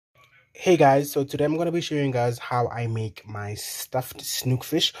Hey guys, so today I'm going to be showing you guys how I make my stuffed snook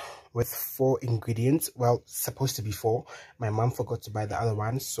fish with 4 ingredients. Well, supposed to be 4. My mom forgot to buy the other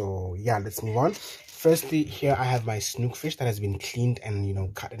one, so yeah, let's move on. Firstly, here I have my snook fish that has been cleaned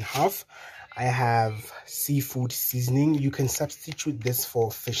and cut in half. I have seafood seasoning. You can substitute this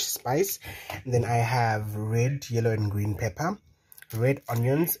for fish spice. And then I have red, yellow and green pepper, red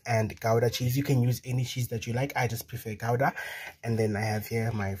onions and Gouda cheese. You can use any cheese that you like. I just prefer Gouda. And then I have here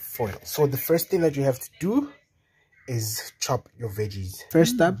my foil. So the first thing that you have to do is chop your veggies.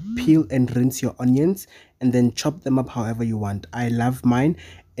 First up, peel and rinse your onions and then chop them up however you want. I love mine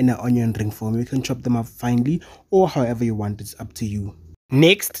in an onion ring form. You can chop them up finely or however you want. It's up to you.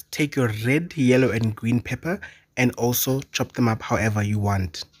 Next, take your red, yellow and green pepper and also chop them up however you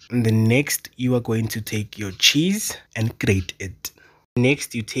want. And then next, you are going to take your cheese and grate it.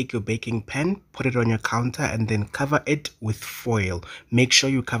 Next, you take your baking pan, put it on your counter and then cover it with foil. Make sure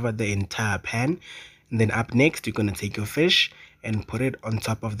you cover the entire pan. And then up next, you're going to take your fish and put it on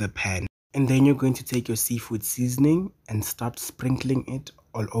top of the pan. And then you're going to take your seafood seasoning and start sprinkling it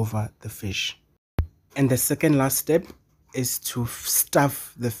all over the fish. And the second last step is to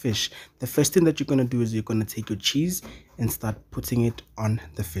stuff the fish. The first thing that you're going to do is you're going to take your cheese and start putting it on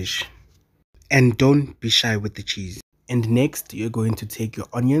the fish. And don't be shy with the cheese. And next, you're going to take your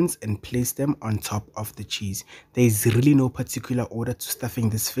onions and place them on top of the cheese. There is really no particular order to stuffing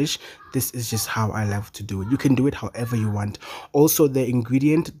this fish. This is just how I love to do it. You can do it however you want. Also, the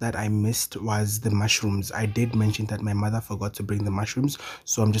ingredient that I missed was the mushrooms. I did mention that my mother forgot to bring the mushrooms.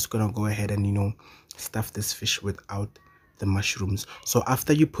 So I'm just going to go ahead and, stuff this fish without the mushrooms. So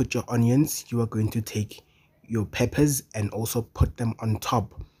after you put your onions, you are going to take your peppers and also put them on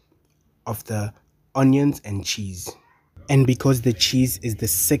top of the onions and cheese. And because the cheese is the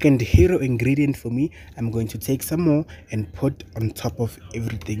second hero ingredient for me, I'm going to take some more and put on top of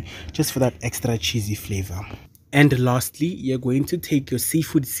everything just for that extra cheesy flavor. And lastly, you're going to take your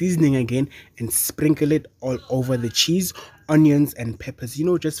seafood seasoning again and sprinkle it all over the cheese, onions and peppers,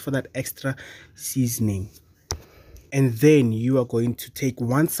 just for that extra seasoning. And then you are going to take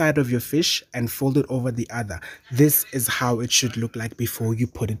one side of your fish and fold it over the other. This is how it should look like before you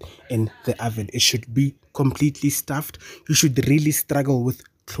put it in the oven. It should be completely stuffed. You should really struggle with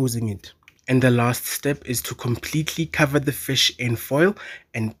closing it. And the last step is to completely cover the fish in foil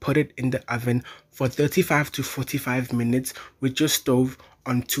and put it in the oven for 35 to 45 minutes with your stove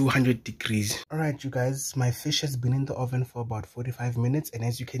on 200 degrees. Alright, you guys, my fish has been in the oven for about 45 minutes. And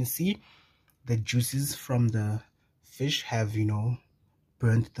as you can see, the juices from the fish have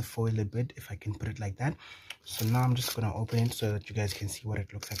burnt the foil a bit, if I can put it like that. So now I'm just gonna open it so that you guys can see what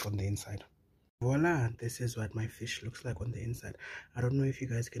it looks like on the inside. Voila, this is what my fish looks like on the inside. I don't know if you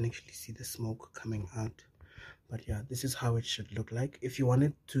guys can actually see the smoke coming out, but yeah, this is how it should look like. If you want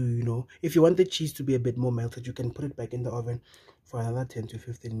it to if you want the cheese to be a bit more melted, you can put it back in the oven for another 10 to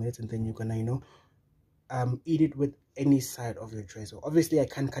 15 minutes and then you're gonna eat it with any side of your choice. So obviously I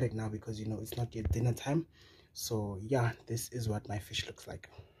can't cut it now because it's not yet dinner time. So yeah, this is what my fish looks like.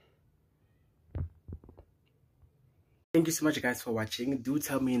 Thank you so much guys for watching. Do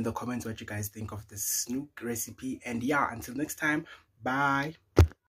tell me in the comments what you guys think of this snook recipe, and yeah, until next time, bye.